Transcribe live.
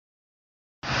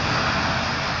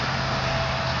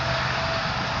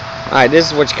Alright, this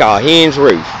is what you call a hinge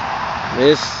roof.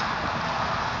 This,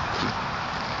 if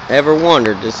you ever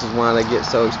wondered, this is why they get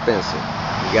so expensive.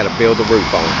 You gotta build the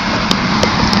roof on it.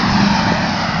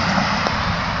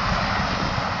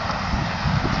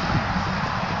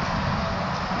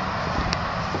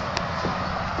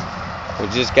 We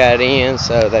just got it in,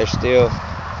 so they're still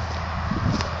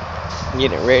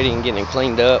getting it ready and getting it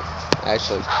cleaned up.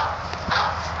 Actually,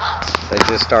 they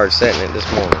just started setting it this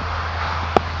morning.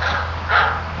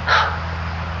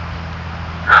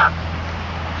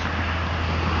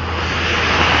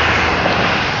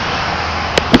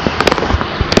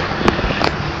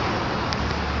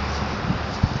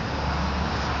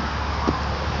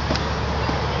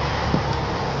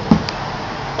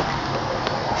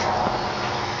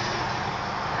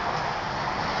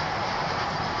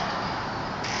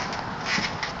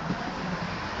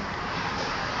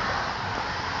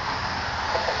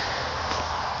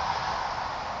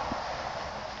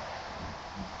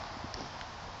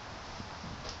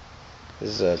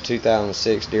 This is a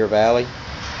 2006 Deer Valley.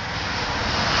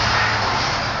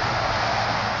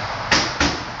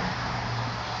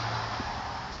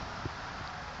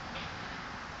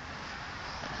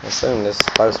 I assume this is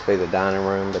supposed to be the dining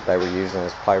room, but they were using it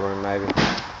as playroom maybe.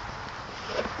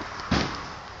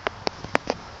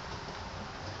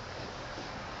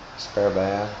 Spare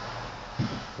bath.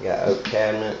 You got oak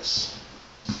cabinets.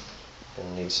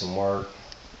 Gonna need some work.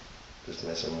 Just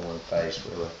missing one face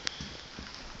really.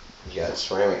 You got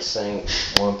ceramic sink,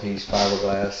 one-piece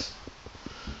fiberglass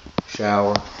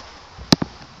shower.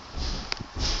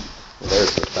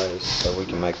 There's the face, so we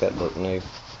can make that look new.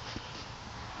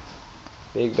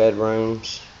 Big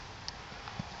bedrooms,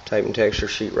 tape and texture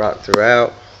sheetrock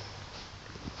throughout.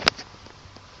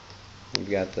 You've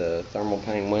got the thermal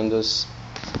pane windows.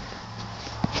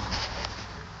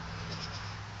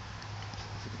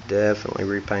 Definitely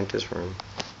repaint this room.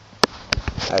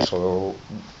 Actually,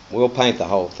 we'll paint the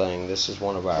whole thing. This is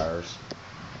one of ours.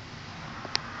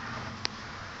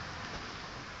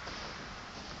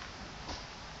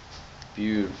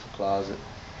 Beautiful closet.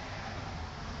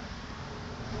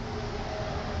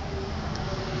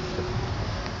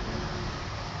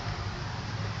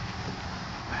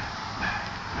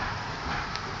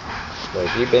 But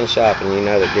if you've been shopping, you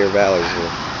know that Deer Valley is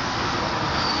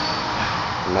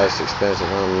the most expensive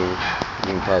home you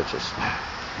can purchase.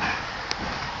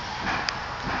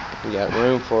 You got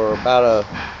room for about a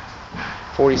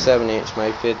 47-inch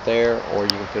may fit there, or you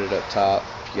can put it up top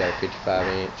if you got a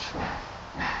 55-inch.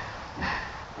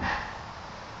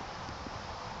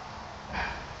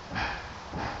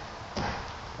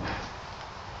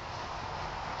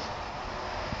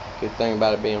 Good thing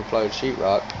about it being floated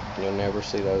sheetrock, you'll never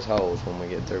see those holes when we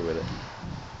get through with it.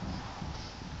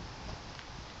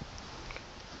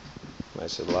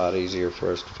 Makes it a lot easier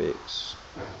for us to fix.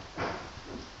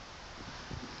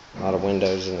 A lot of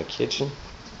windows in the kitchen.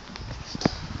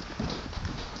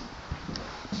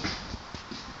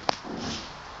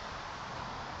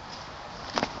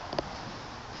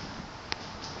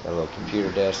 Got a little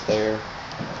computer desk there.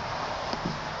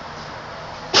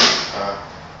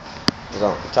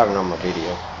 I'm talking on my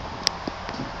video.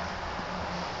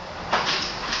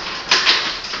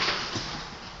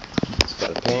 It's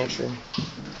got a pantry.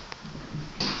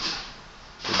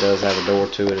 It does have a door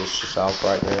to it. It's just off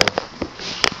right now.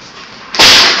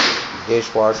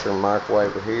 Dishwasher and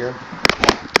microwave are here.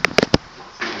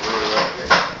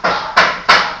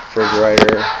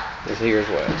 Refrigerator is here as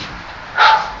well.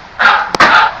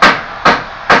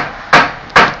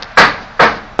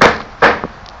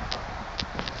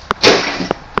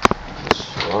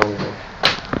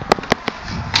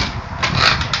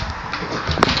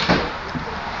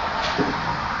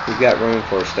 You've got room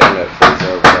for a stand-up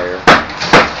freezer over there.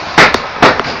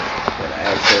 Got an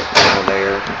access panel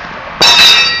there.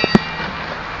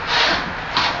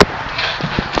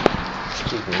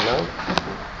 Excuse me, no.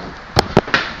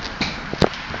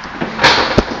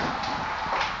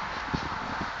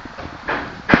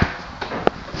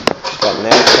 Got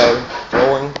Navico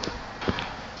flooring.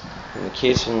 In the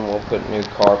kitchen, we'll put new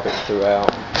carpet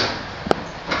throughout.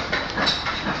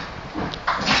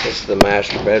 This is the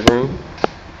master bedroom.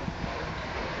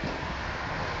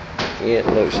 It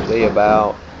looks to be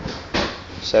about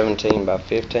 17 by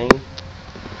 15.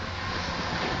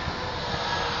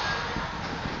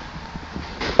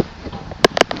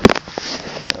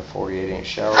 A 48-inch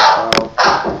shower tile.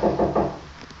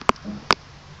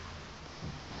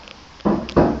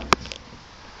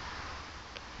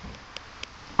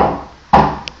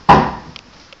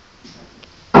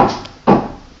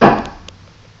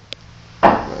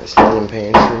 Nice linen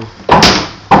pantry.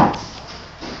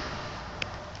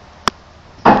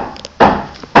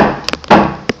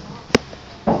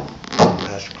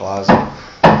 master closet.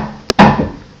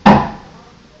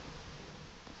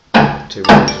 2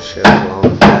 rows of shelves along the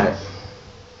back.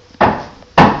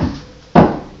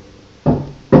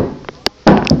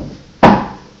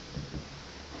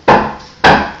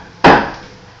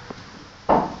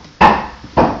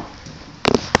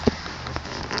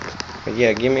 But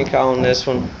yeah, give me a call on this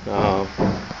one.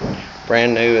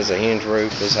 Brand new as a hinge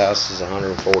roof. This house is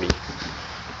 140.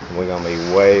 And we're gonna be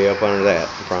way up under that.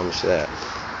 I promise you that.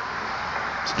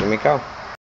 Just give me a call.